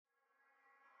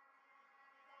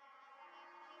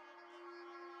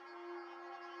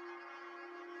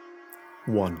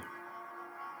1.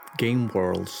 Game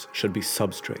worlds should be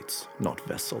substrates, not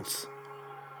vessels.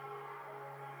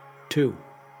 2.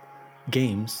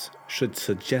 Games should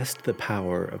suggest the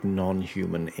power of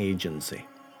non-human agency.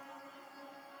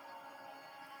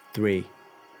 3.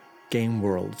 Game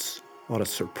worlds ought to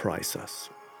surprise us.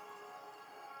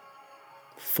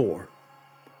 4.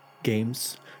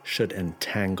 Games should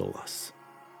entangle us.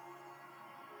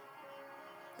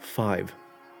 5.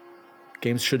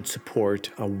 Games should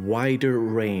support a wider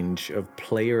range of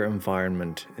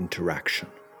player-environment interaction.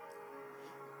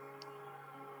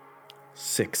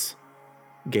 6.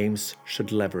 Games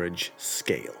should leverage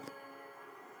scale.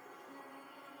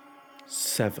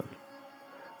 7.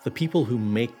 The people who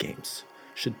make games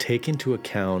should take into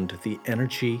account the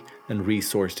energy and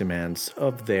resource demands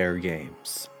of their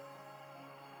games.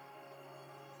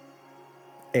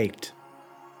 8.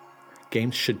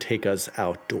 Games should take us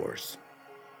outdoors.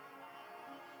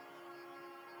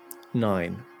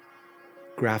 9.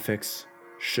 Graphics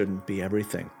shouldn't be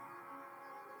everything.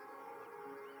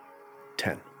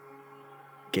 10.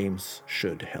 Games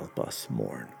should help us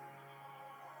mourn.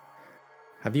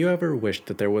 Have you ever wished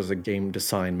that there was a game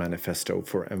design manifesto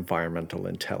for environmental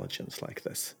intelligence like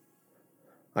this?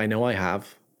 I know I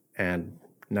have, and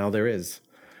now there is.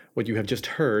 What you have just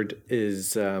heard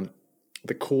is the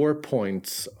core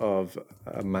points of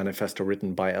a manifesto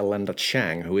written by Alenda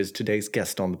Chang, who is today's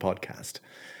guest on the podcast.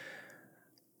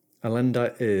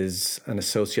 Alenda is an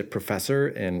associate professor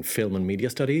in film and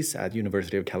media studies at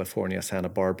University of California, Santa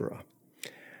Barbara.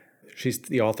 She's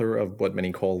the author of what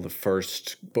many call the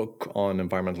first book on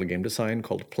environmental game design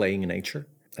called Playing Nature.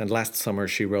 And last summer,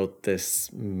 she wrote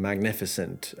this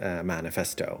magnificent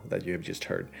manifesto that you have just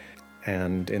heard.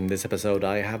 And in this episode,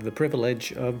 I have the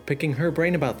privilege of picking her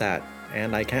brain about that.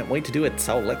 And I can't wait to do it,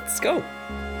 so let's go!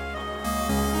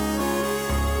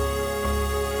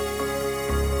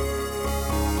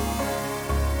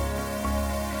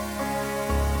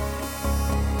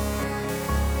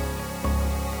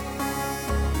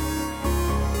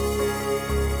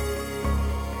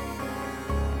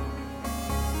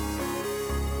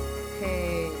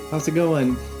 How's it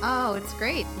going? Oh, it's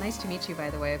great. Nice to meet you, by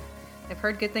the way. I've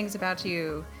heard good things about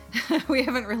you. We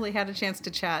haven't really had a chance to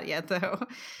chat yet, though.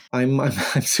 I'm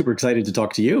super excited to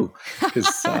talk to you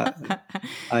because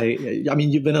I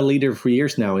mean you've been a leader for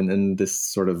years now in this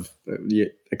sort of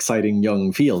exciting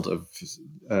young field of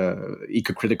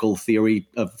eco-critical theory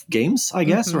of games, I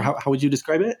guess, or how would you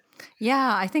describe it?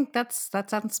 Yeah, I think that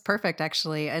sounds perfect,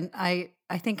 actually. And I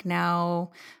think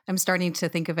now I'm starting to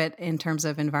think of it in terms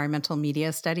of environmental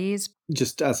media studies.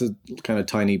 Just as a kind of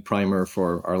tiny primer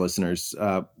for our listeners,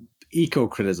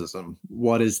 eco-criticism,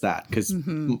 what is that? Because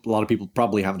a lot of people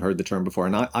probably haven't heard the term before,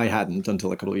 and I hadn't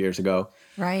until a couple of years ago.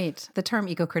 Right. The term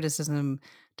eco-criticism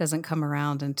doesn't come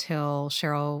around until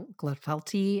Cheryl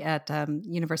Gladfelty at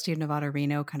University of Nevada,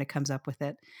 Reno kind of comes up with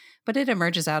it. But it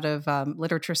emerges out of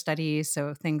literature studies,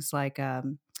 so things like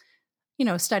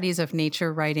studies of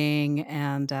nature writing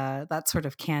and that sort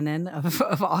of canon of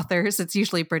authors. It's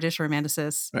usually British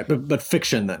romanticists. Right, but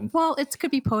fiction then? Well, it could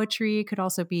be poetry. It could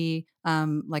also be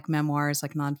like memoirs,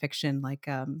 like nonfiction, like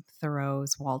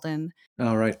Thoreau's Walden.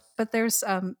 Oh, right. But there's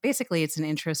basically it's an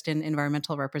interest in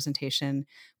environmental representation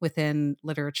within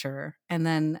literature. And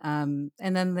then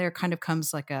there kind of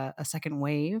comes like a second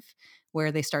wave where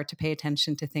they start to pay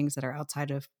attention to things that are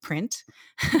outside of print.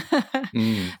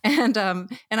 And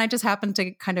I just happened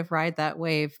to kind of ride that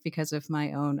wave because of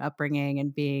my own upbringing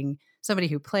and being somebody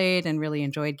who played and really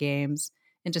enjoyed games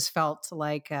and just felt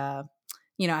like,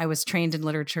 I was trained in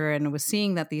literature and was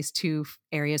seeing that these two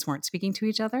areas weren't speaking to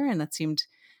each other. And that seemed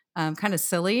kind of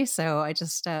silly. So I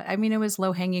just, it was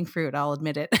low hanging fruit. I'll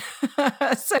admit it.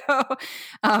 So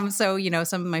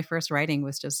some of my first writing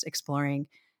was just exploring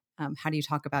how do you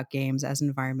talk about games as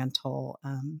environmental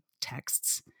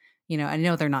texts? I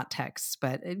know they're not texts,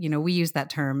 but we use that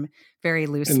term very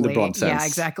loosely. In the broad sense. Yeah,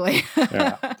 exactly.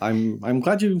 Yeah. I'm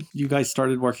glad you guys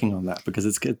started working on that because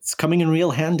it's coming in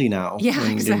real handy now. Yeah,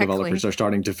 exactly. Developers are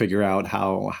starting to figure out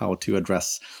how to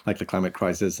address like the climate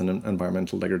crisis and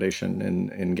environmental degradation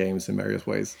in games in various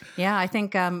ways. Yeah, I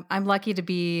think I'm lucky to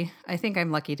be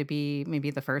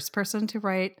maybe the first person to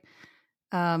write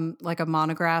like a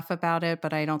monograph about it,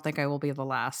 but I don't think I will be the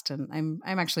last. And I'm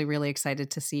actually really excited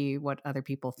to see what other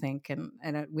people think. And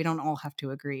we don't all have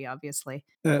to agree, obviously.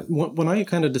 When I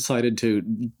kind of decided to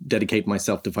dedicate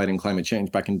myself to fighting climate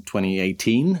change back in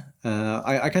 2018,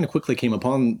 I kind of quickly came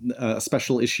upon a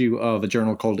special issue of a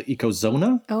journal called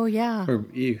Ecozona. Oh, yeah. Or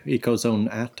Ecozone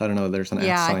at, I don't know, there's an at sign.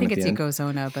 Yeah, I think at it's the end.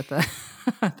 Ecozona, but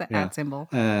the at symbol.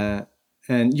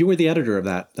 And you were the editor of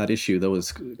that issue that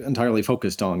was entirely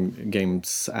focused on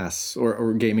games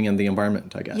or gaming and the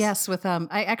environment, I guess. Yes, with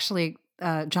I actually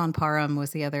John Parham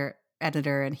was the other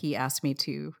editor, and he asked me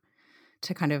to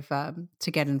kind of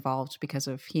to get involved because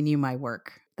he knew my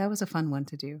work. That was a fun one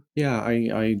to do. Yeah,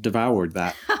 I devoured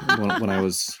that when I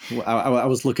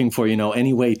was looking for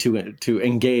any way to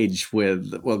engage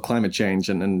with climate change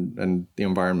and the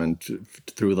environment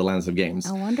through the lens of games.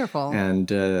 Oh, wonderful!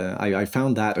 And I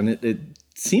found that, and it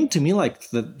seemed to me like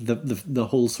the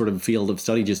whole sort of field of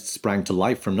study just sprang to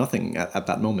life from nothing at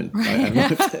that moment. Right. I don't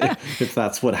know if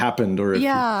that's what happened, or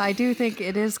I do think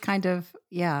it is kind of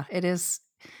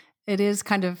it is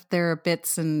kind of, there are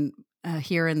bits and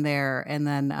here and there, and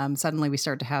then suddenly we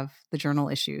start to have the journal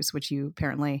issues, which you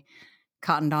apparently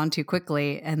cottoned on to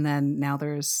quickly, and then now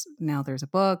there's a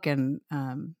book, and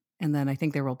then I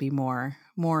think there will be more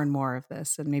and more of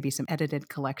this, and maybe some edited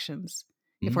collections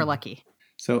if we're lucky.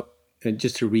 So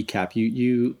just to recap,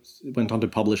 you went on to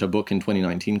publish a book in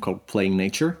 2019 called Playing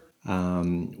Nature,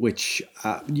 which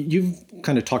you've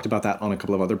kind of talked about that on a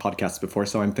couple of other podcasts before.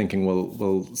 So I'm thinking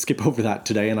we'll skip over that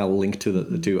today, and I'll link to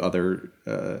the two other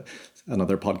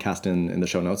another podcast in the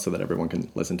show notes so that everyone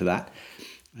can listen to that.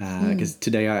 Because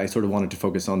today I sort of wanted to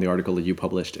focus on the article that you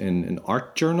published in an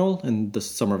art journal in the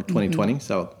summer of 2020,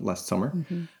 so last summer,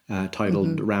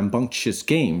 titled Rambunctious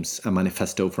Games, a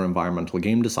Manifesto for Environmental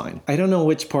Game Design. I don't know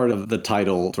which part of the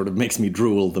title sort of makes me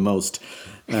drool the most,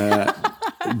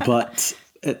 but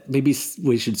maybe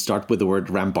we should start with the word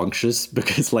rambunctious,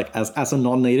 because as a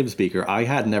non-native speaker, I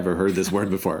had never heard this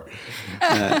word before.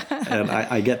 And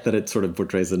I get that it sort of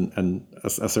portrays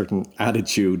a certain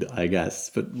attitude, I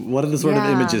guess. But what are the sort of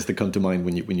images that come to mind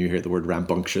when you hear the word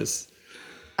rambunctious?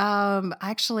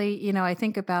 Actually, I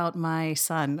think about my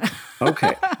son.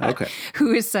 Okay.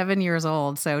 Who is 7 years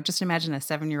old. So just imagine a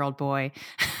 7-year-old boy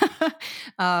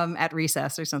at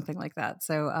recess or something like that.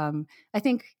 So I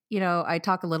think, I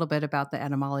talk a little bit about the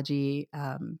etymology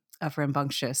of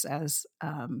rambunctious as,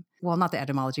 not the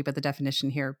etymology, but the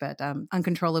definition here, but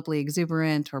uncontrollably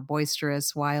exuberant or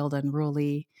boisterous, wild,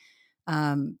 unruly.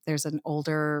 There's an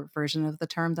older version of the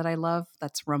term that I love.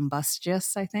 That's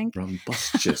rumbustious, I think.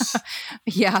 Rumbustious.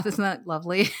 Yeah, isn't that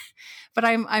lovely? But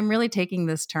I'm really taking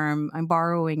this term. I'm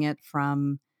borrowing it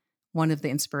from one of the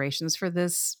inspirations for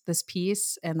this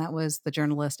piece, and that was the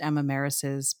journalist Emma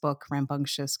Maris's book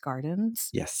Rambunctious Gardens.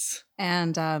 Yes.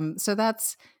 And so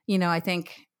that's, I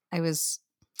think I was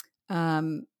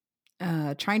trying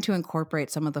to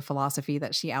incorporate some of the philosophy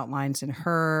that she outlines in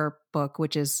her book,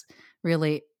 which is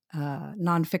really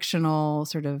non-fictional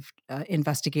sort of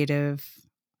investigative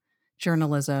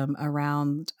journalism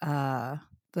around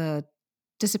the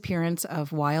disappearance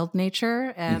of wild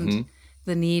nature and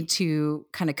the need to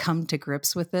kind of come to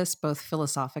grips with this, both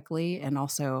philosophically and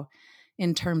also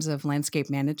in terms of landscape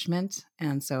management.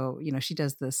 And so, she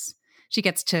does this, she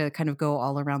gets to kind of go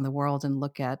all around the world and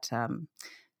look at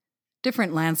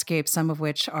different landscapes, some of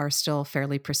which are still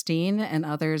fairly pristine and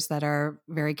others that are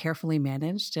very carefully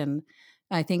managed. And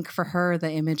I think for her, the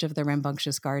image of the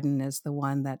rambunctious garden is the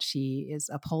one that she is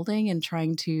upholding and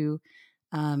trying to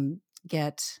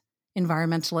get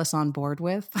environmentalists on board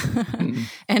with.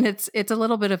 And it's a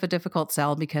little bit of a difficult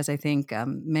sell, because I think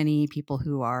many people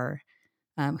who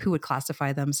would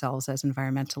classify themselves as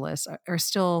environmentalists are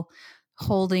still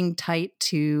holding tight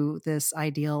to this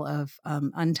ideal of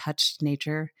untouched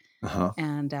nature.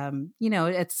 And,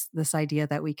 it's this idea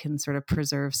that we can sort of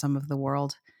preserve some of the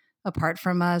world apart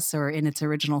from us or in its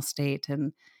original state.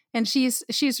 And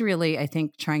she's really, I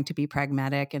think, trying to be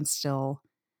pragmatic and still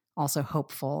also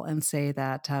hopeful and say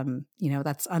that,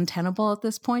 that's untenable at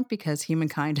this point, because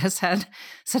humankind has had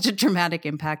such a dramatic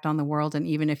impact on the world. And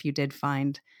even if you did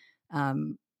find, I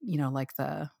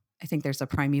think there's a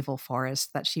primeval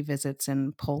forest that she visits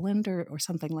in Poland or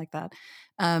something like that.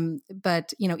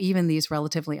 But, even these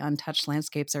relatively untouched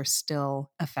landscapes are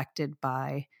still affected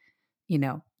by,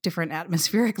 different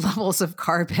atmospheric levels of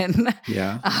carbon,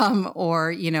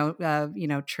 or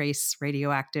trace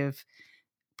radioactive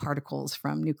particles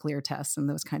from nuclear tests and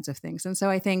those kinds of things. And so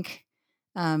I think,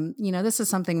 this is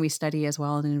something we study as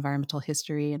well in environmental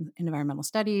history and environmental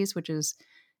studies, which is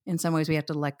in some ways we have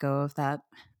to let go of that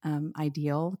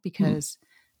ideal, because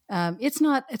it's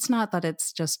not that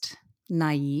it's just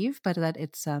naive, but that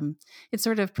it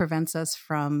sort of prevents us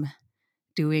from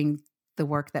doing the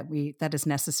work that is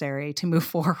necessary to move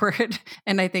forward.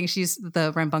 And I think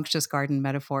the rambunctious garden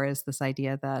metaphor is this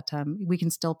idea that we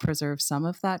can still preserve some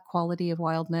of that quality of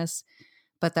wildness,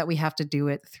 but that we have to do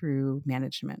it through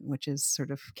management, which is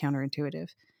sort of counterintuitive.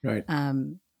 Right.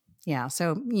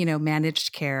 So,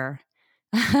 managed care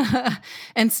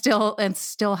and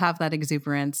still have that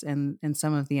exuberance and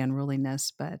some of the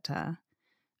unruliness, but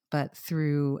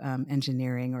through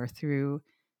engineering or through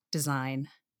design.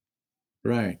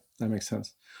 Right. That makes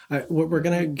sense. We're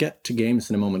going to get to games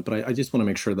in a moment, but I just want to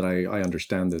make sure that I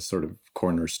understand this sort of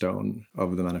cornerstone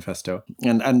of the manifesto.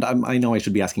 And I know I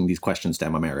should be asking these questions to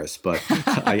Emma Maris, but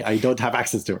I don't have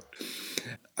access to her.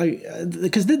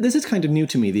 Because this is kind of new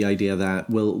to me, the idea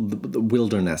that, well, the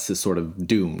wilderness is sort of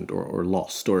doomed or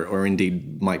lost or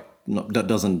indeed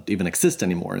doesn't even exist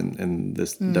anymore in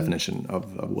this definition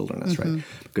of wilderness, right?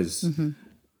 Because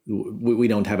we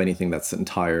don't have anything that's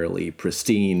entirely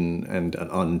pristine and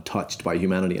untouched by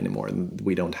humanity anymore. And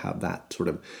we don't have that sort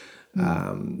of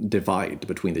divide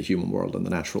between the human world and the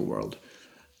natural world.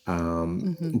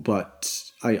 But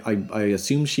I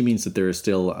assume she means that there is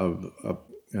still a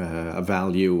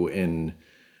value in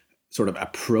sort of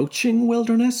approaching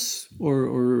wilderness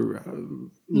or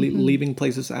leaving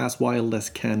places as wild as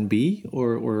can be,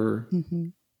 or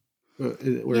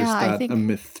is that a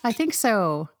myth? I think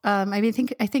so. I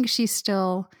think she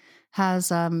still has,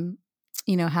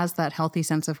 has that healthy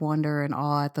sense of wonder and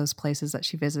awe at those places that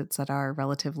she visits that are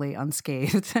relatively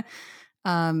unscathed.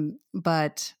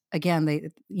 But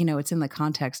again, it's in the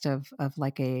context of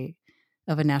like a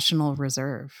national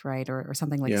reserve, right, or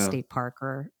something like a state park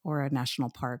or a national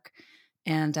park,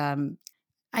 and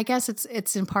I guess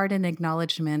it's in part an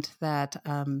acknowledgement that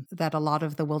that a lot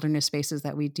of the wilderness spaces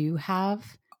that we do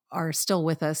have are still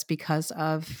with us because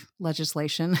of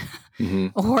legislation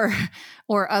or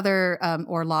other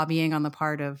or lobbying on the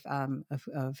part of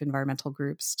environmental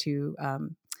groups to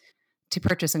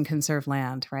purchase and conserve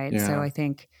land, right? Yeah. So I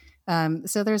think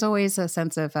so. There's always a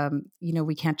sense of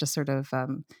we can't just sort of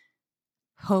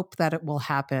hope that it will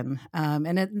happen,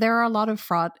 and there are a lot of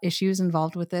fraud issues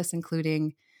involved with this,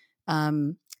 including.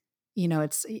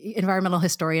 It's environmental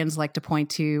historians like to point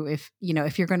to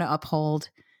if you're going to uphold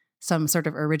some sort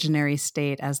of originary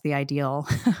state as the ideal.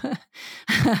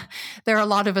 There are a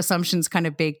lot of assumptions kind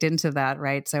of baked into that,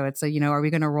 right? So it's are we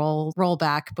going to roll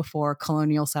back before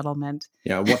colonial settlement?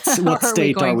 Yeah, what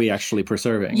state are we actually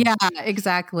preserving? Yeah,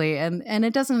 exactly. And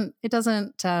it doesn't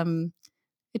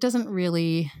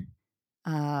really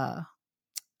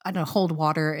hold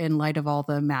water in light of all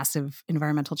the massive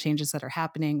environmental changes that are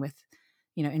happening with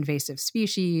invasive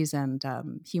species and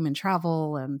human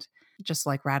travel and just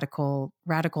like radical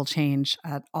change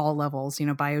at all levels,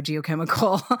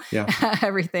 biogeochemical,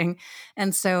 everything.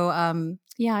 And so,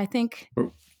 I think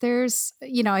there's,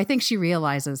 I think she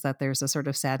realizes that there's a sort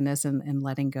of sadness in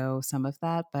letting go some of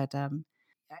that. But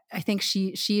I think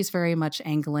she's very much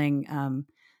angling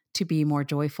to be more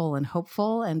joyful and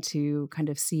hopeful and to kind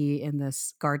of see in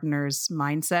this gardener's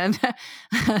mindset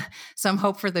some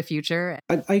hope for the future.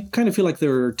 I kind of feel like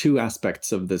there are two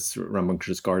aspects of this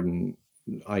rambunctious garden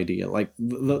idea. Like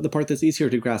the part that's easier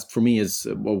to grasp for me is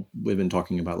what we've been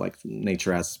talking about, like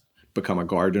nature has become a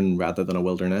garden rather than a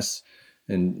wilderness.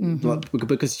 And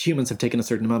because humans have taken a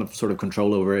certain amount of sort of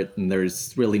control over it, and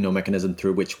there's really no mechanism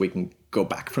through which we can go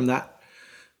back from that.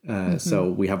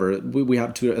 So we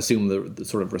have to assume the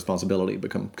sort of responsibility,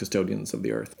 become custodians of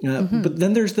the earth. But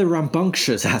then there's the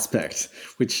rambunctious aspect,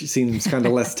 which seems kind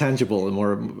of less tangible and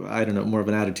more, I don't know, more of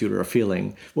an attitude or a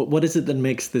feeling. What is it that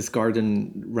makes this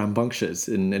garden rambunctious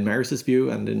in Maris's view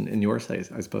and in yours, I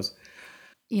suppose?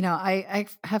 I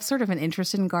have sort of an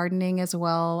interest in gardening as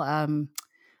well. I'm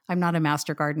not a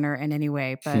master gardener in any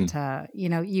way, but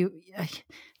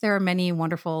there are many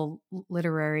wonderful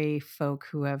literary folk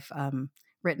who have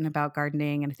written about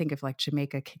gardening, and I think of like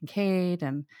Jamaica Kincaid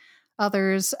and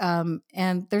others.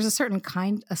 And there's a certain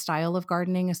a style of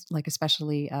gardening, like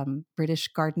especially British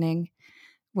gardening,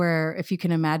 where if you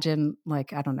can imagine,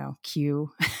 like, I don't know, Kew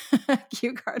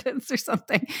Gardens or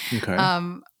something,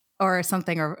 or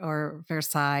something, or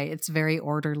Versailles, it's very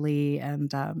orderly,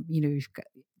 and you've got,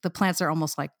 the plants are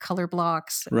almost like color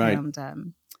blocks, right? And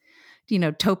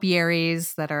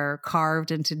topiaries that are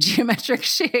carved into geometric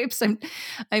shapes. And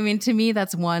I mean, to me,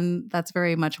 that's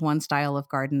very much one style of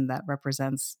garden that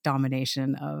represents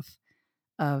domination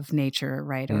of nature,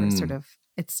 right? Or sort of,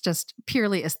 it's just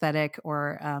purely aesthetic,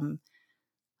 or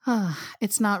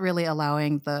it's not really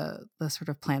allowing the sort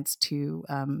of plants to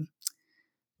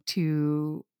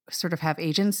sort of have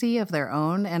agency of their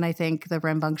own. And I think the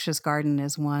rambunctious garden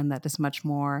is one that is much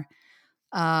more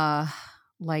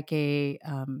like a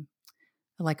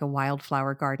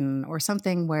wildflower garden, or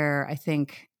something where I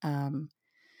think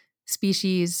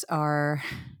species are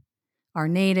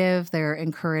native. They're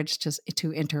encouraged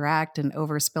to interact and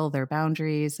overspill their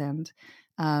boundaries, and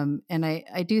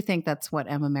I do think that's what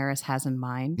Emma Maris has in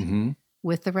mind.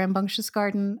 with the rambunctious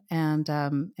garden, and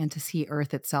to see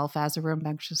Earth itself as a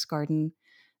rambunctious garden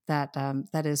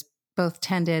that is both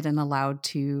tended and allowed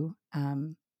to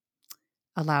have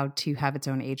its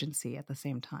own agency at the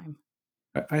same time.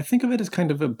 I think of it as kind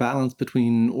of a balance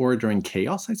between order and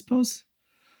chaos, I suppose.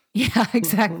 Yeah,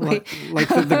 exactly. Like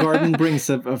the garden brings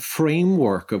a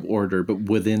framework of order, but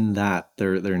within that,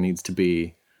 there needs to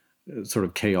be sort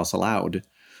of chaos allowed.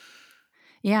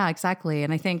 Yeah, exactly.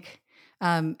 And I think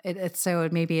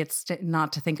maybe it's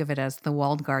not to think of it as the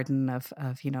walled garden of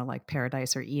like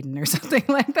paradise or Eden or something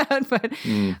like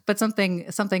that, but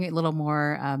something a little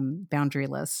more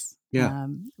boundaryless. Yeah.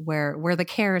 Where the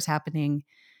care is happening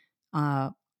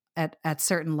at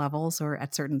certain levels or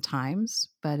at certain times,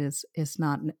 but is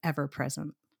not ever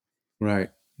present. Right.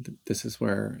 This is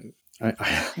where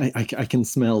I can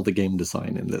smell the game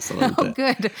design in this a little bit.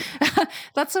 Good.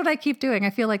 That's what I keep doing. I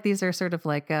feel like these are sort of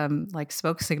like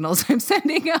smoke signals I'm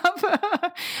sending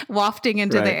up, wafting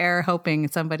into the air, hoping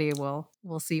somebody will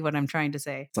see what I'm trying to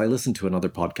say. So I listened to another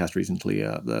podcast recently,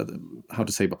 the How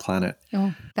to Save a Planet.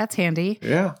 Oh, that's handy.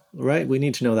 Yeah, right. We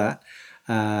need to know that.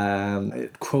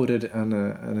 It quoted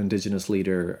an indigenous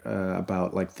leader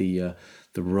about like the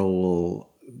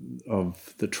role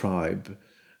of the tribe.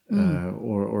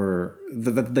 Or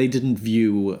that they didn't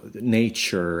view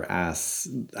nature as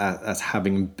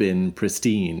having been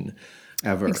pristine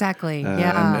ever. Exactly.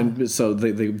 Yeah. And so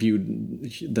they viewed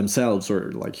themselves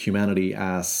or like humanity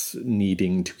as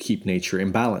needing to keep nature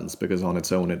in balance because on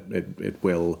its own it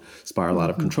will spiral out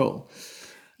of control.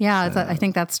 Yeah, I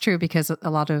think that's true because a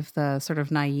lot of the sort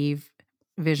of naive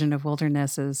vision of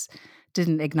wilderness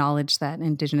didn't acknowledge that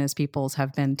indigenous peoples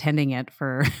have been tending it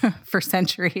for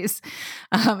centuries,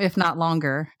 if not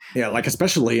longer. Yeah, like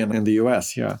especially in the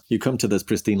US. Yeah, you come to this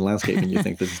pristine landscape and you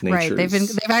think this is nature. Right,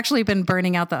 they've actually been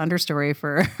burning out the understory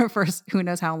for who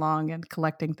knows how long and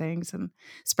collecting things and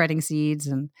spreading seeds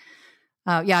and.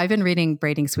 I've been reading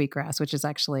Braiding Sweetgrass, which is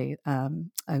actually a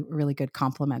really good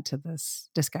complement to this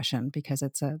discussion because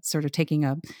it's a sort of taking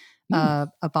a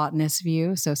botanist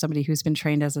view. So somebody who's been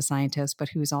trained as a scientist, but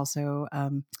who's also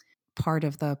part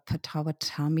of the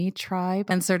Potawatomi tribe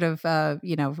and sort of,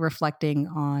 reflecting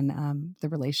on the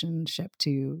relationship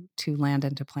to land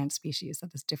and to plant species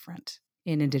that is different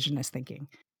in indigenous thinking.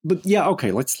 But yeah,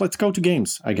 okay, let's go to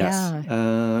games, I guess.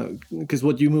 Because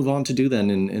what you move on to do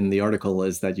then in the article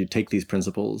is that you take these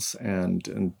principles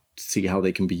and see how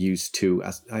they can be used to,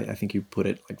 as I think you put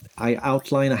it, like I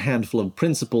outline a handful of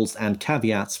principles and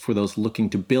caveats for those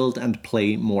looking to build and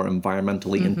play more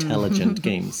environmentally intelligent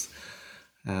games.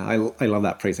 I love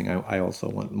that phrasing. I also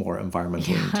want more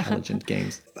environmentally intelligent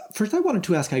games. First, I wanted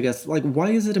to ask, I guess, like,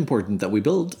 why is it important that we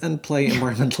build and play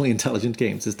environmentally intelligent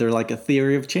games? Is there like a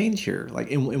theory of change here? Like,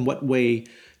 in what way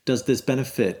does this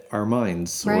benefit our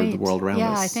minds or the world around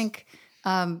us? Yeah, I think,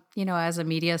 as a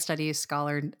media studies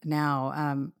scholar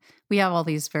now, we have all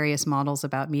these various models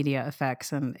about media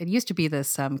effects. And it used to be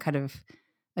this kind of,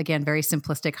 again, very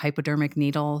simplistic hypodermic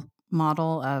needle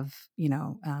model of,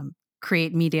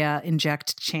 create media,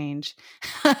 inject change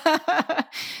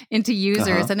into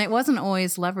users. And it wasn't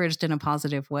always leveraged in a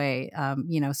positive way.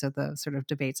 So the sort of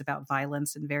debates about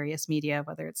violence in various media,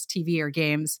 whether it's TV or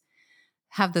games,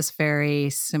 have this very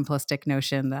simplistic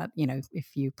notion that,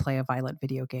 if you play a violent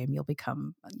video game, you'll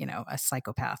become, a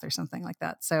psychopath or something like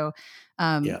that. So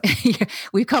I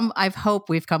hope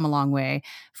we've come a long way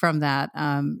from that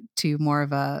to more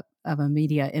of a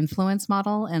media influence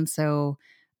model. And so,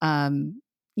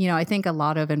 I think a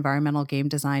lot of environmental game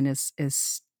design is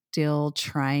still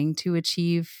trying to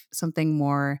achieve something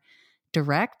more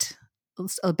direct,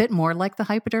 a bit more like the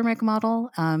hypodermic model.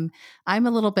 I'm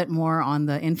a little bit more on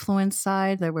the influence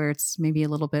side, where it's maybe a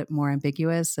little bit more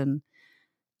ambiguous and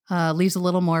leaves a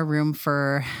little more room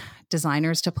for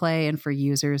designers to play and for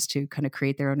users to kind of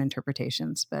create their own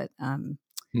interpretations. But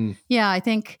I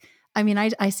think,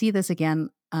 I see this again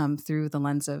through the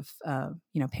lens of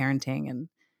parenting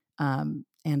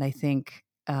and I think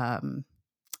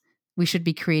we should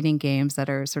be creating games that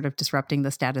are sort of disrupting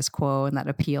the status quo and that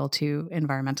appeal to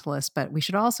environmentalists. But we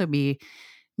should also be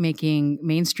making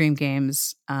mainstream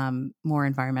games more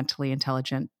environmentally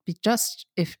intelligent, just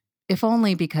if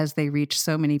only because they reach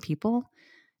so many people.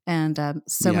 And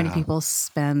many people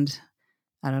spend,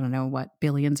 I don't know what,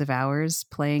 billions of hours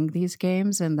playing these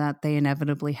games, and that they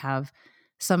inevitably have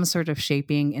some sort of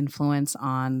shaping influence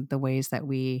on the ways that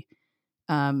we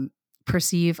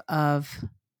perceive of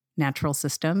natural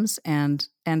systems and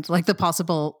like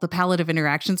the palette of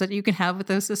interactions that you can have with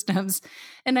those systems.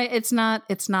 And it's not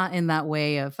in that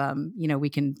way of we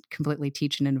can completely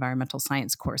teach an environmental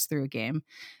science course through a game,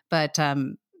 but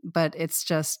it's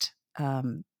just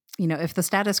if the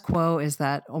status quo is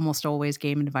that almost always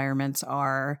game environments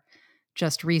are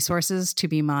just resources to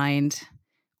be mined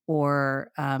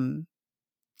or,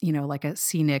 like a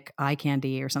scenic eye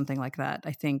candy or something like that,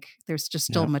 I think there's just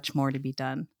still much more to be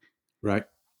done. Right.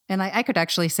 And I could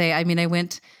actually say, I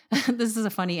went, this is a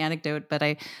funny anecdote, but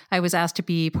I was asked to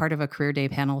be part of a career day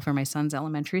panel for my son's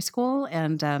elementary school.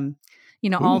 And,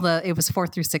 it was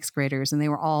 4th through 6th graders, and they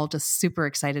were all just super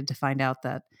excited to find out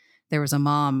that there was a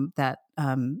mom that,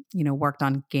 worked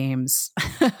on games.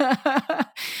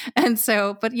 And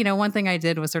so, but, one thing I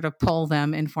did was sort of pull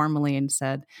them informally and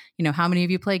said, how many of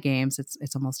you play games?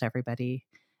 It's almost everybody.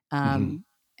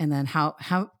 And then how,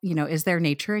 is there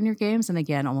nature in your games? And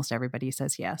again, almost everybody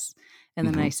says yes. And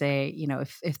then I say,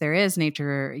 if there is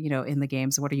nature, in the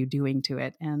games, what are you doing to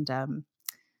it? And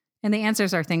the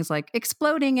answers are things like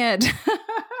exploding it.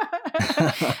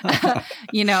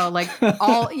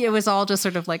 It was all just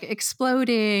sort of like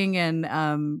exploding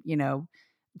and,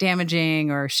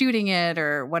 damaging or shooting it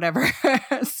or whatever.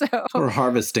 Or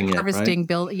harvesting it,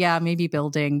 right? Maybe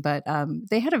building. But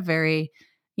they had a very,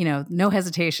 no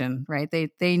hesitation, right?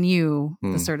 They knew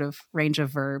the sort of range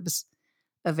of verbs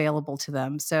available to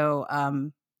them. So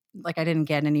I didn't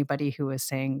get anybody who was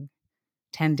saying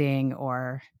tending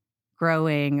or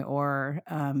growing or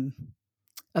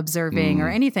observing or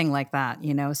anything like that,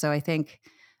 So I think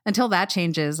until that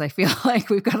changes, I feel like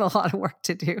we've got a lot of work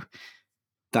to do.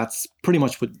 That's pretty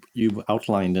much what you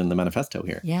outlined in the manifesto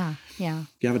here. Yeah. You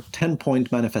have a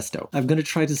 10-point manifesto. I'm going to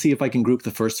try to see if I can group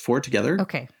the first 4 together.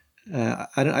 Okay.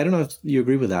 I don't know if you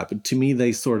agree with that, but to me,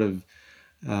 they sort of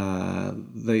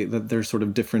they're sort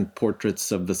of different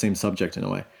portraits of the same subject in a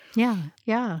way.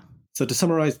 Yeah. So to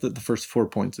summarize the first 4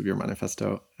 points of your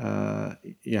manifesto,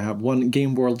 you have 1,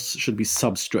 game worlds should be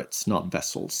substrates, not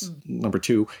vessels. Number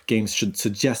 2, games should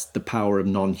suggest the power of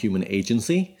non-human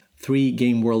agency. 3,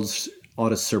 game worlds ought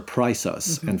to surprise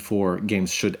us. And 4,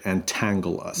 games should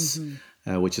entangle us,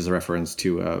 which is a reference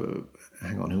to,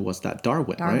 hang on, who was that?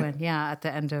 Darwin, right? Yeah, at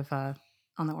the end of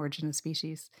On the Origin of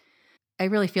Species. I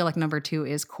really feel like number 2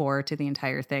 is core to the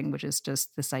entire thing, which is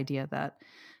just this idea that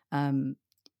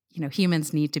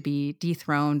humans need to be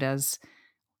dethroned as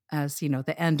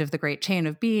the end of the great chain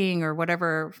of being, or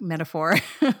whatever metaphor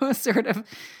sort of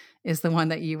is the one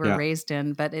that you were raised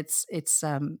in. But it's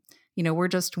we're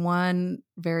just one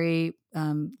very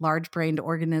large-brained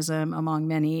organism among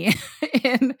many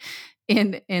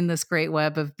in this great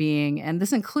web of being. And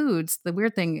this includes, the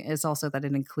weird thing is also that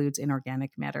it includes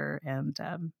inorganic matter and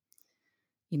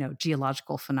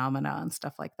geological phenomena and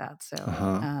stuff like that.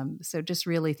 So so just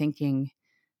really thinking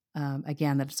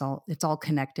again that it's all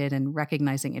connected, and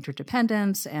recognizing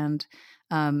interdependence, and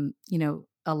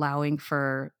allowing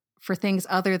for things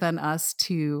other than us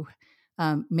to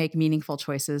make meaningful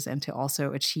choices, and to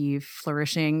also achieve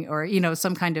flourishing, or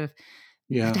some kind of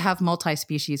to have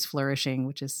multi-species flourishing,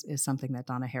 which is something that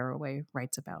Donna Haraway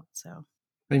writes about. So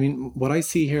I mean, what I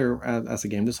see here as a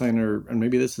game designer, and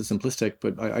maybe this is simplistic,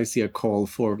 but I see a call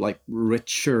for like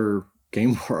richer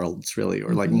game worlds, really,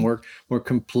 or like more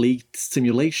complete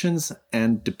simulations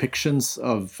and depictions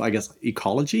of, I guess,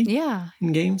 ecology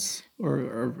in games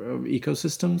or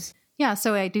ecosystems. Yeah,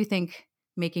 so I do think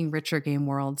making richer game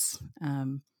worlds,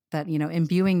 that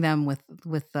imbuing them with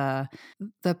the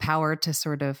power to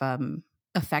sort of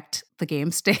affect the game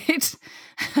state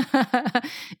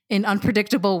in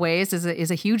unpredictable ways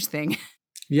is a huge thing.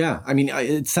 Yeah, I mean,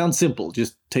 it sounds simple.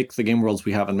 Just take the game worlds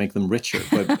we have and make them richer.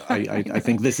 But I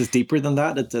think this is deeper than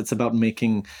that. It's about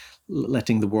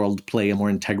letting the world play a more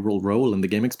integral role in the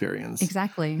game experience.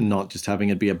 Exactly. And not just having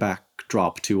it be a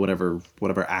backdrop to whatever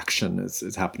action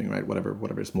is happening, right?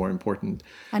 Whatever is more important.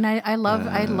 And I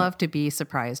love to be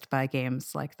surprised by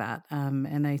games like that.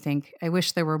 And I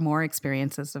wish there were more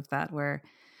experiences of that where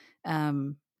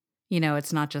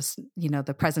it's not just,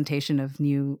 the presentation of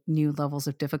new levels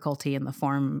of difficulty in the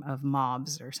form of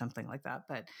mobs or something like that,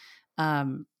 but,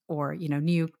 or,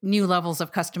 new levels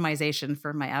of customization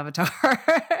for my avatar,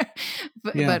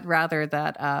 but rather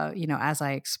that, as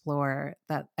I explore,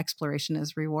 that exploration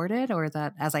is rewarded, or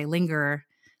that as I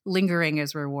lingering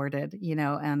is rewarded,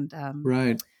 and,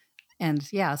 right. And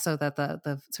so that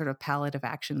the sort of palette of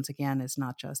actions, again, is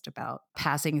not just about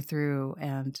passing through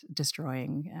and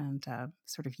destroying and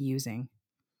sort of using.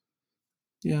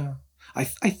 Yeah. I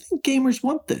think gamers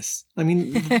want this. I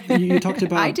mean, you talked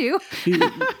about... I do.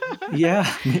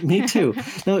 Me too.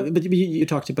 No, but you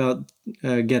talked about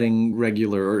getting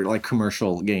regular or like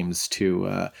commercial games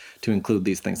to include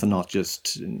these things, and not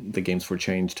just the games for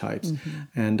change types.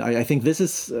 And I think this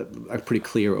is a pretty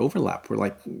clear overlap where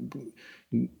like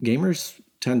gamers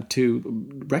tend to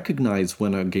recognize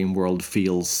when a game world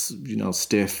feels,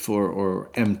 stiff or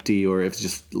empty, or if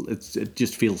it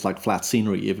just feels like flat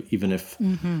scenery, even if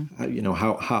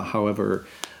however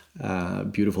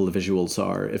beautiful the visuals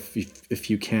are. If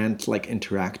you can't like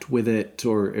interact with it,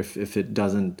 or if it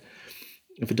doesn't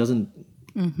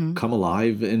come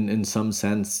alive in some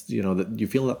sense, that you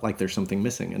feel like there's something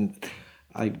missing. And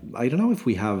I don't know if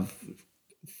we have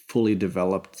fully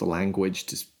developed the language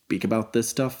to speak about this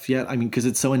stuff yet. I mean, because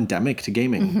it's so endemic to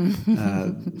gaming.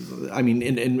 I mean,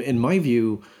 in my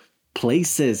view,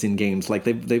 places in games, like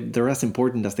they're as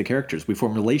important as the characters. We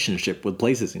form a relationship with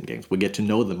places in games. We get to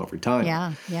know them over time.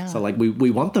 Yeah. So like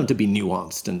we want them to be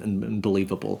nuanced and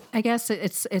believable. I guess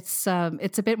it's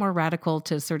a bit more radical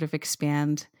to sort of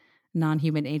expand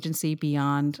non-human agency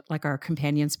beyond like our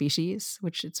companion species,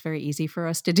 which it's very easy for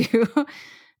us to do.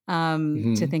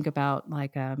 To think about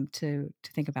like to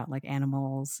think about like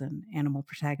animals and animal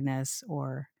protagonists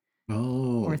or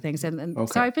things. And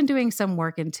okay. So I've been doing some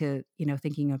work into,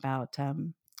 thinking about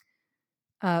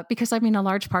because I mean a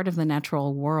large part of the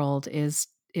natural world is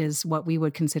what we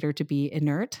would consider to be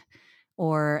inert,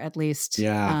 or at least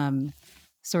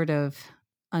sort of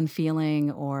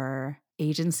unfeeling or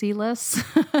agency-less.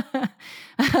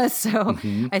 So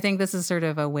I think this is sort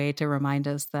of a way to remind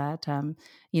us that,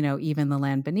 even the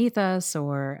land beneath us,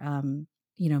 or,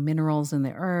 minerals in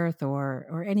the earth,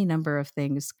 or any number of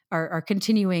things are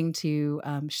continuing to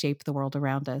shape the world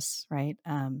around us, right?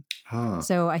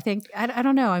 So I think, I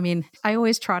don't know. I mean, I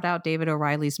always trot out David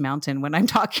O'Reilly's Mountain when I'm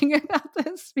talking about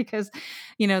this, because,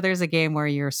 there's a game where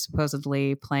you're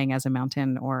supposedly playing as a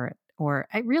mountain, or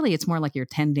it's more like you're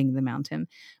tending the mountain.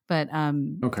 But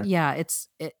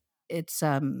it's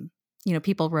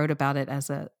people wrote about it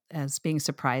as being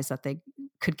surprised that they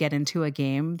could get into a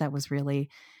game that was really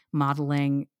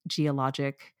modeling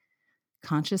geologic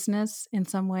consciousness in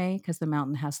some way, because the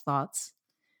mountain has thoughts.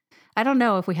 I don't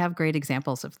know if we have great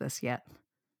examples of this yet,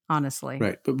 honestly.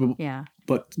 Right.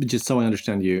 But just so I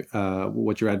understand you,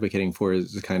 what you're advocating for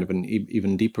is a kind of an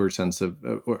even deeper sense of,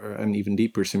 or an even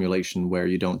deeper simulation, where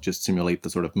you don't just simulate the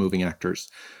sort of moving actors,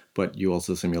 but you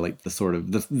also simulate the sort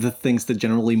of the things that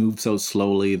generally move so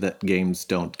slowly that games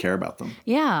don't care about them.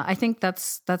 Yeah, I think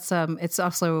that's it's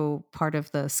also part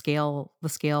of the scale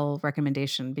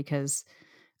recommendation, because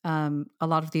a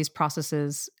lot of these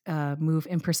processes move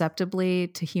imperceptibly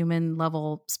to human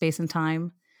level space and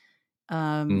time.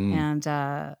 And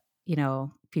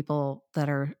people that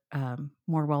are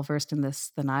more well versed in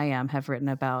this than I am have written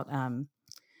about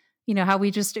how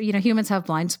we just humans have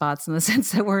blind spots, in the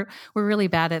sense that we're really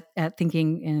bad at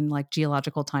thinking in like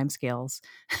geological timescales.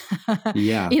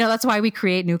 Yeah, that's why we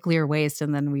create nuclear waste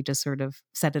and then we just sort of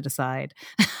set it aside.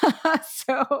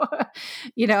 So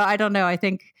I don't know. I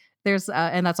think there's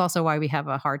and that's also why we have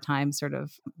a hard time sort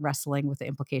of wrestling with the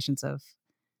implications of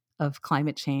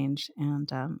climate change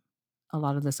and a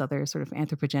lot of this other sort of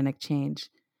anthropogenic change.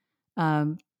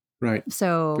 Right.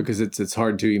 So because it's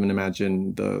hard to even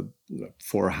imagine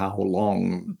for how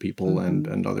long people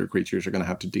and other creatures are going to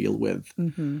have to deal with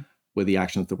the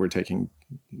actions that we're taking,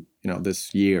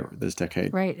 this year, this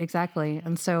decade. Right. Exactly.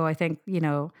 And so I think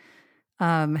games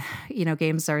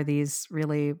are these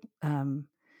really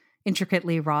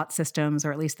intricately wrought systems,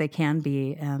 or at least they can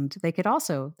be, and they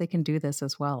can do this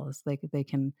as well, as they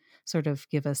can sort of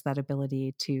give us that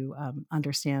ability to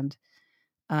understand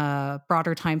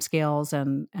broader timescales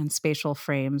and spatial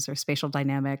frames or spatial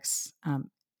dynamics.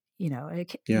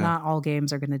 Not all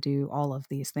games are going to do all of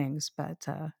these things, but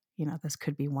this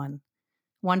could be one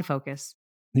focus.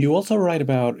 You also write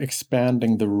about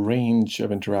expanding the range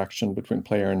of interaction between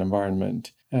player and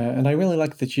environment. And I really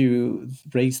like that you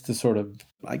raised the sort of,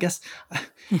 I guess,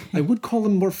 I would call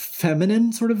them more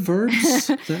feminine sort of verbs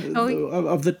of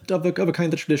a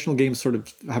kind that traditional games sort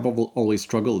of have always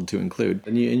struggled to include.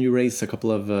 And you raised a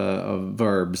couple of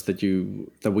verbs that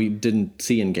we didn't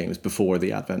see in games before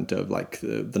the advent of like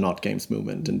the not games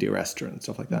movement and Dear Esther and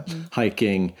stuff like that.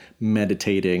 Hiking,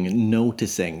 meditating,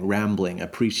 noticing, rambling,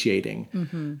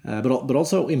 appreciating, but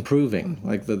also improving,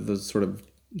 like the sort of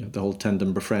the whole tend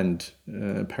and befriend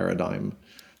paradigm.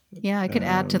 Yeah, I could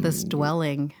add to this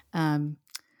dwelling.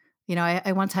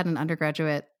 I once had an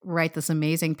undergraduate write this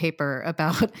amazing paper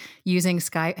about using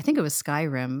I think it was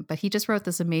Skyrim, but he just wrote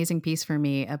this amazing piece for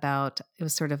me about, it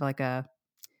was sort of like a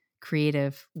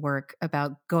creative work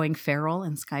about going feral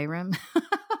in Skyrim.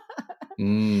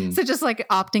 So just like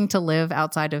opting to live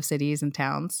outside of cities and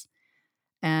towns,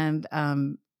 and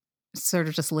sort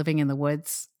of just living in the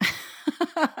woods.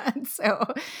 And so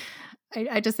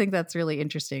I just think that's really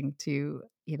interesting to,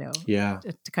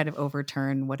 to kind of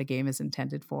overturn what a game is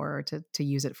intended for, or to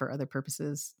use it for other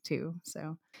purposes too.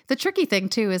 So the tricky thing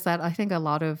too is that I think a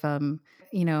lot of,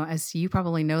 as you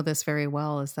probably know this very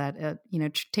well, is that,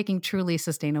 taking truly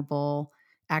sustainable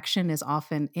action is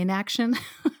often inaction.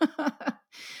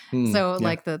 So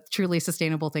like the truly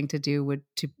sustainable thing to do would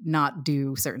to not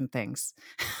do certain things,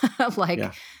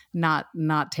 like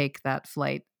not take that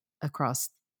flight across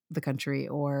the country,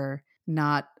 or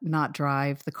not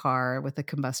drive the car with a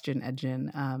combustion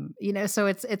engine. So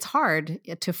it's hard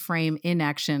to frame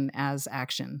inaction as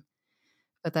action.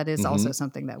 But that is also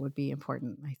something that would be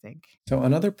important, I think. So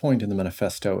another point in the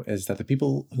manifesto is that the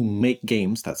people who make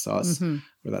games, that's us, or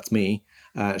that's me,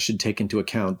 should take into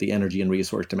account the energy and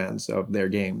resource demands of their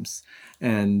games.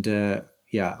 And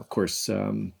of course,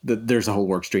 there's a whole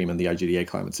work stream in the IGDA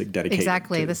Climate SIG dedicated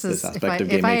to this aspect of game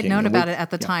making. If I had known about it at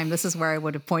the time, this is where I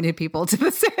would have pointed people to the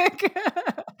SIG.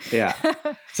 Yeah.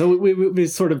 So we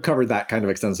sort of covered that kind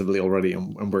of extensively already,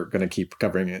 and we're going to keep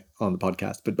covering it on the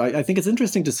podcast. But I think it's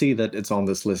interesting to see that it's on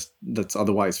this list that's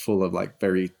otherwise full of like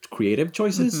very creative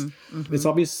choices. It's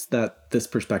obvious that this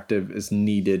perspective is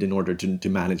needed in order to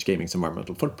manage gaming's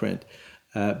environmental footprint.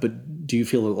 But do you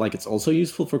feel like it's also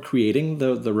useful for creating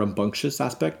the rambunctious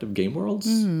aspect of game worlds?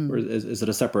 Or is it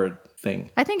a separate thing?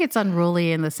 I think it's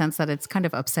unruly in the sense that it's kind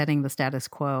of upsetting the status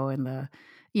quo, and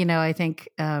I think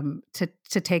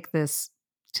to take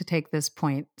this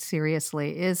point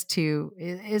seriously is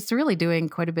really doing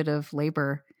quite a bit of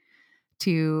labor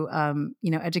to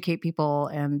educate people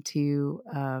and to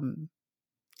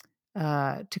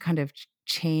kind of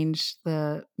change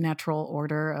the natural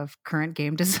order of current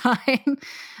game design.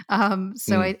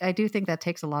 I do think that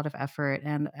takes a lot of effort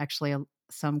and actually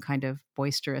some kind of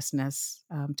boisterousness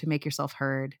to make yourself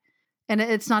heard. And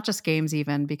it's not just games,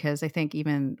 even, because I think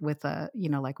even with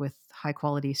like with high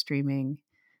quality streaming,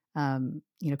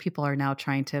 people are now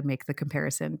trying to make the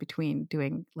comparison between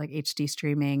doing like HD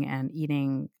streaming and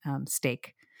eating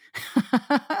steak.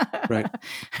 Right.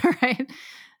 Right.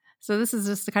 So this is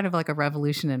just kind of like a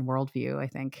revolution in worldview, I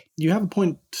think. You have a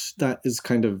point that is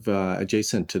kind of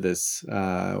adjacent to this,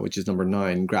 which is number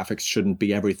 9. Graphics shouldn't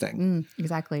be everything.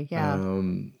 Exactly. Yeah.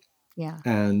 Yeah.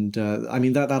 And I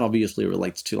mean, that obviously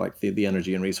relates to like the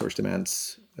energy and resource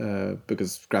demands,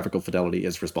 because graphical fidelity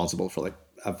is responsible for like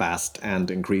a vast and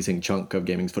increasing chunk of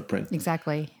gaming's footprint.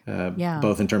 Exactly.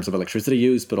 Both in terms of electricity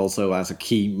use, but also as a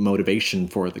key motivation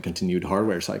for the continued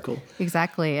hardware cycle.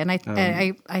 Exactly. And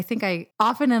I think I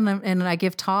often, and I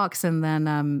give talks, and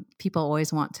then people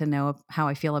always want to know how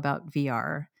I feel about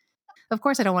VR. Of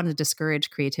course, I don't want to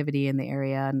discourage creativity in the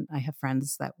area, and I have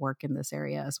friends that work in this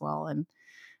area as well. And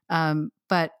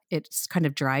but it's kind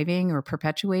of driving or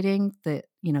perpetuating the,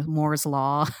 Moore's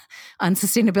law,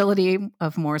 unsustainability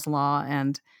of Moore's law.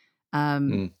 And,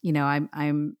 I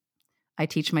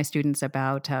teach my students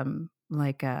about,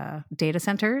 data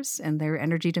centers and their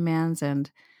energy demands.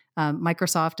 And,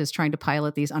 Microsoft is trying to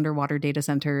pilot these underwater data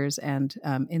centers. And,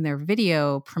 in their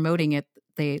video promoting it,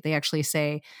 they actually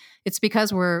say it's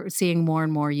because we're seeing more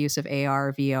and more use of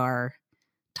AR, VR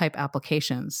type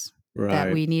applications. Right.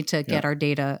 That we need to get our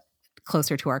data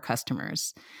closer to our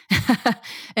customers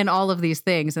and all of these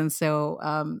things. And so,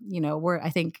 I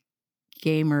think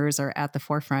gamers are at the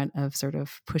forefront of sort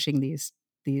of pushing these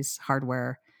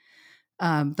hardware,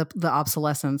 the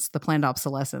obsolescence, the planned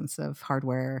obsolescence of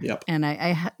hardware. Yep. And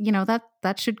I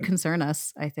that should concern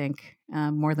us, I think,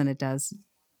 more than it does.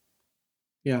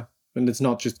 Yeah. And it's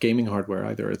not just gaming hardware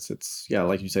either. It's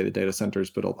like you say, the data centers,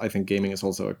 but I think gaming is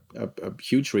also a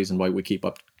huge reason why we keep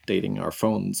updating our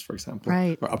phones, for example.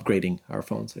 Right. Or upgrading our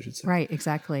phones, I should say. Right,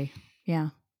 exactly.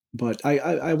 Yeah. But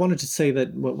I wanted to say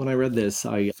that when I read this,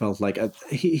 I felt like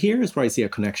here is where I see a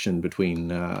connection between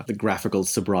the graphical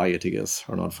sobriety, as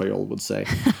Arnaud Fayol would say,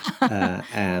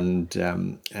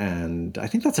 and I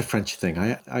think that's a French thing.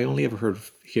 I only ever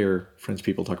hear French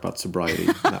people talk about sobriety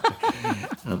that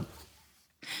way.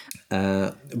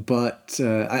 But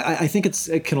I think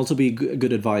it can also be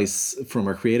good advice from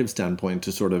a creative standpoint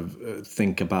to sort of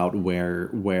think about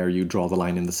where you draw the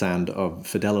line in the sand of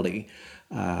fidelity.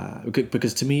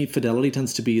 Because to me, fidelity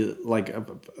tends to be like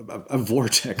a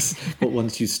vortex. But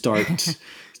once you start,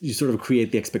 you sort of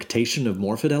create the expectation of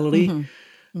more fidelity.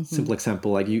 Simple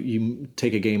example, like you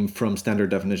take a game from standard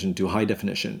definition to high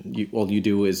definition. All you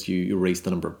do is you raise the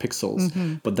number of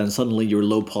pixels, but then suddenly your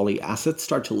low poly assets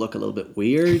start to look a little bit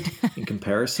weird in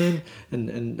comparison,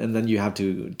 and then you have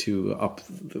to up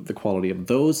the quality of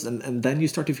those, and then you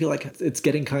start to feel like it's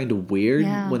getting kind of weird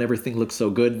when everything looks so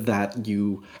good that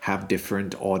you have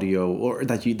different audio, or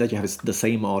that you have the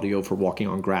same audio for walking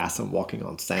on grass and walking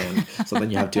on sand. So then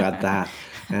you have to add that.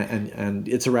 And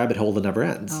it's a rabbit hole that never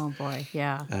ends. Oh boy,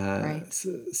 yeah, right.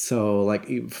 So like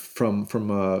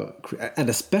and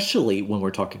especially when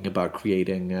we're talking about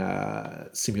creating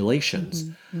simulations,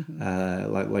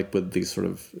 like with these sort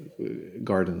of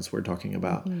gardens we're talking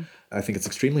about, I think it's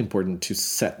extremely important to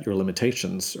set your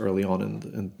limitations early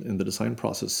on in the design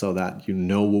process, so that you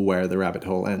know where the rabbit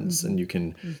hole ends and you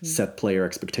can set player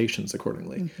expectations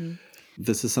accordingly.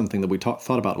 This is something that we thought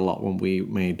about a lot when we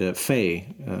made Fae,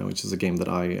 which is a game that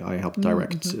I helped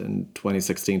direct in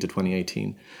 2016 to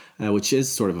 2018, which is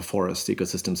sort of a forest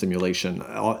ecosystem simulation.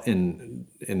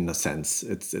 In a sense,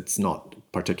 it's not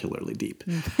particularly deep,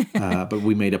 but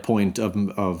we made a point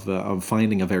of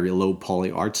finding a very low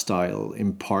poly art style,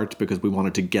 in part because we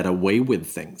wanted to get away with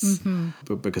things.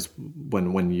 Because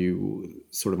when you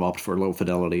sort of opt for low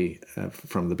fidelity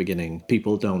from the beginning,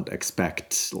 people don't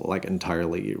expect like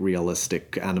entirely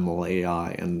realistic animal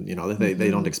AI, and they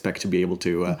don't expect to be able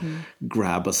to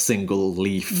grab a single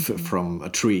leaf from a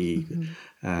tree,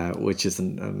 which is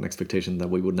an expectation that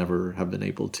we would never have been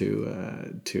able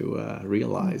to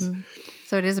realize.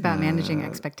 So it is about managing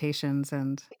expectations,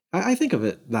 and I think of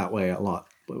it that way a lot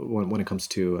when it comes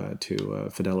to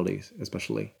fidelity,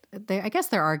 especially. I guess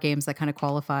there are games that kind of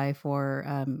qualify for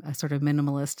a sort of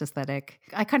minimalist aesthetic.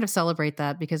 I kind of celebrate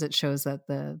that because it shows that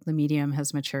the medium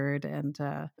has matured. And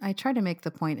I try to make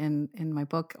the point in my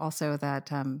book also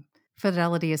that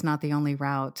fidelity is not the only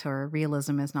route, or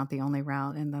realism is not the only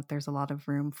route, and that there's a lot of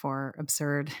room for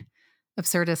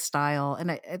absurdist style.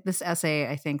 And this essay,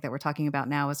 I think, that we're talking about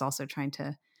now is also trying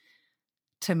to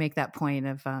make that point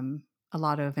of a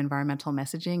lot of environmental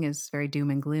messaging is very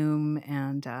doom and gloom,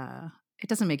 and it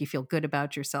doesn't make you feel good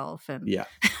about yourself. And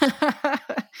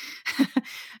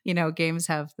games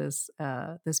have this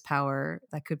power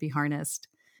that could be harnessed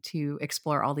to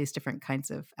explore all these different kinds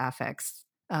of affects.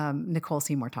 Nicole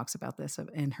Seymour talks about this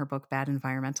in her book Bad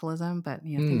Environmentalism, but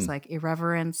things like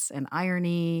irreverence and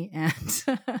irony and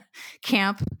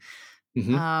camp,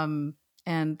 and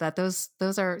that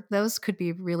those could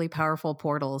be really powerful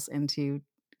portals into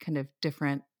kind of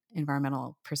different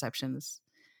environmental perceptions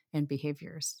and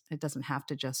behaviors. It doesn't have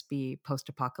to just be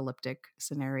post-apocalyptic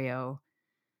scenario,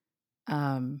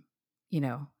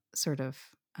 sort of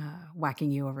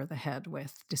whacking you over the head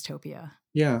with dystopia.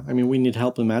 Yeah, I mean, we need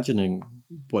help imagining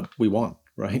what we want,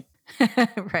 right?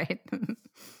 Right.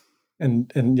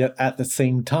 And yet at the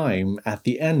same time, at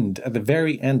the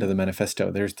very end of the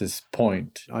manifesto, there's this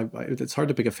point. It's hard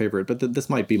to pick a favorite, but this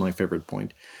might be my favorite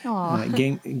point.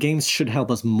 Games should help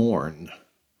us mourn.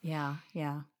 Yeah.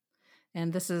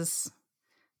 And this is,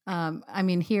 it's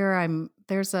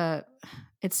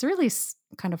really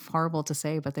kind of horrible to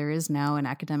say, but there is now an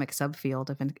academic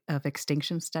subfield of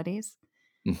extinction studies.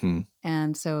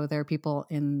 And so there are people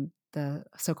in the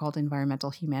so-called environmental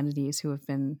humanities who have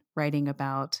been writing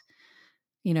about,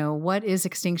 what is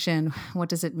extinction? What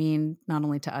does it mean, not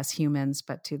only to us humans,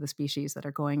 but to the species that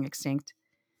are going extinct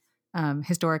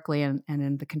historically and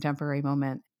in the contemporary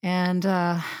moment. And,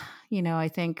 I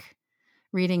think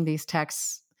reading these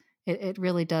texts, it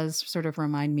really does sort of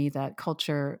remind me that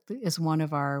culture is one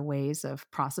of our ways of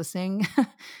processing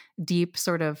deep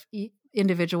sort of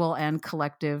individual and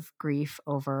collective grief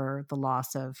over the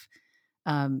loss of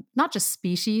not just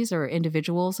species or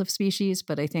individuals of species,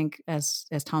 but I think as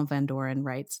Tom Van Doren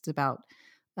writes, it's about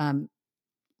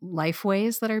life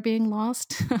ways that are being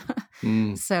lost.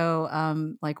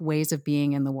 So like ways of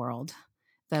being in the world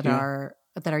that are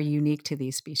unique to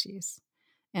these species.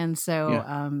 And so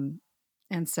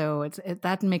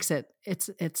that makes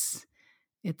it's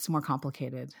more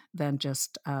complicated than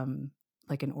just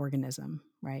like an organism,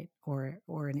 right? Or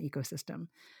an ecosystem.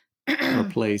 Or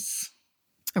place.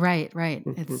 Right.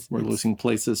 We're losing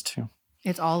places too.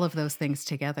 It's all of those things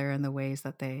together and the ways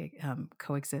that they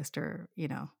coexist, or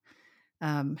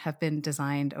have been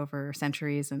designed over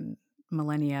centuries and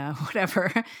millennia,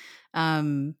 whatever,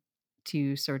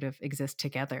 to sort of exist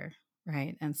together,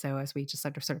 right? And so as we just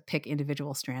sort of pick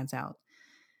individual strands out,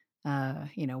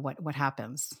 what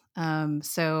happens.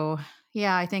 So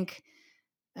yeah, I think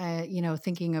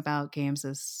thinking about games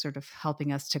is sort of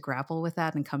helping us to grapple with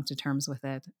that and come to terms with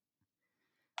it,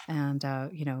 and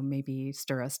maybe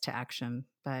stir us to action.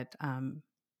 But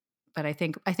I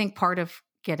think part of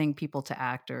getting people to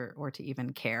act or to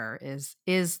even care is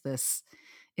this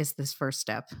first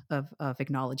step of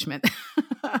acknowledgement.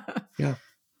 Yeah.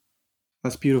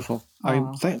 That's beautiful.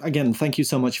 Thank you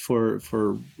so much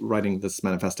for writing this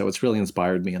manifesto. It's really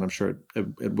inspired me, and I'm sure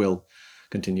it will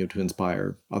continue to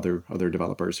inspire other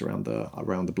developers around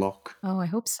the block. Oh, I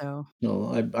hope so.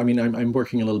 No, I mean I'm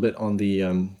working a little bit on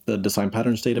the design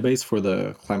patterns database for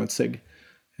the Climate SIG,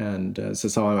 and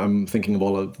so I'm thinking of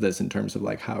all of this in terms of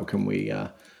like how can we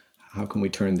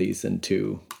turn these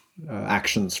into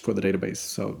actions for the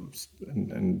database,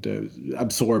 and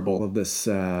absorb all of this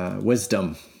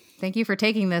wisdom. Thank you for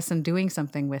taking this and doing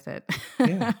something with it.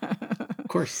 Yeah, of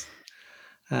course.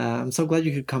 I'm so glad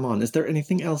you could come on. Is there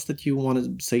anything else that you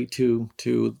want to say to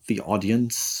the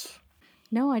audience?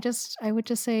 No, I would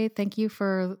just say thank you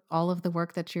for all of the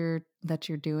work that you're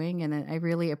doing, and I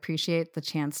really appreciate the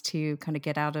chance to kind of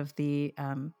get out of the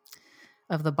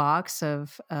box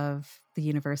of the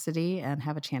university and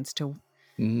have a chance to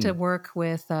work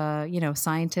with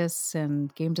scientists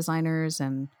and game designers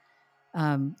and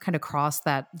kind of cross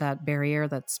that barrier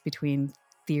that's between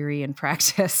theory and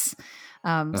practice.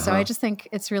 So I just think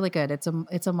it's really good. It's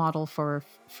a model for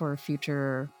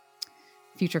future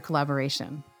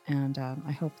collaboration, and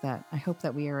I hope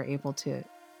that we are able to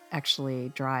actually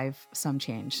drive some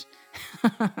change.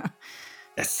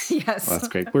 Yes. Yes. Well, that's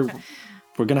great.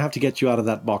 We're going to have to get you out of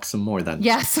that box some more then.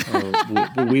 Yes.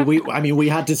 We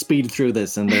had to speed through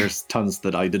this, and there's tons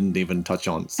that I didn't even touch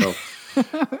on. So.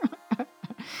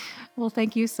 Well,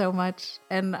 thank you so much.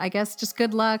 And I guess just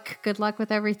good luck. Good luck with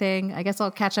everything. I guess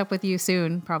I'll catch up with you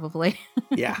soon, probably.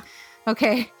 Yeah.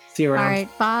 Okay. See you around. All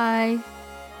right. Bye.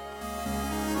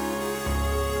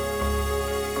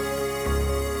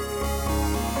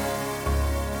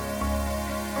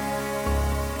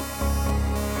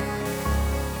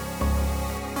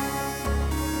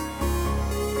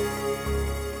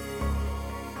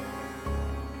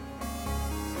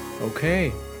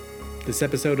 Okay. This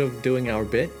episode of Doing Our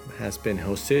Bit has been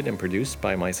hosted and produced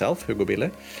by myself, Hugo Bille,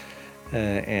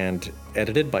 and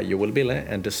edited by Joel Bille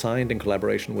and designed in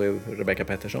collaboration with Rebecca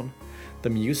Pettersson. The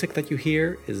music that you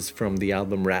hear is from the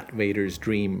album Rat Vader's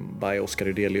Dream by Oskar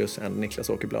Udelius and Niklas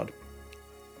Åkerblad.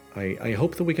 I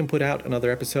hope that we can put out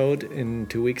another episode in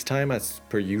 2 weeks' time as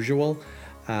per usual,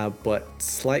 but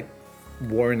slight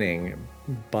warning,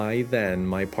 by then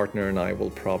my partner and I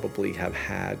will probably have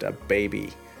had a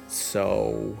baby.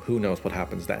 So who knows what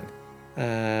happens then.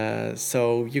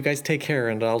 So you guys take care,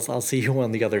 and I'll see you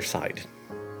on the other side.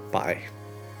 Bye.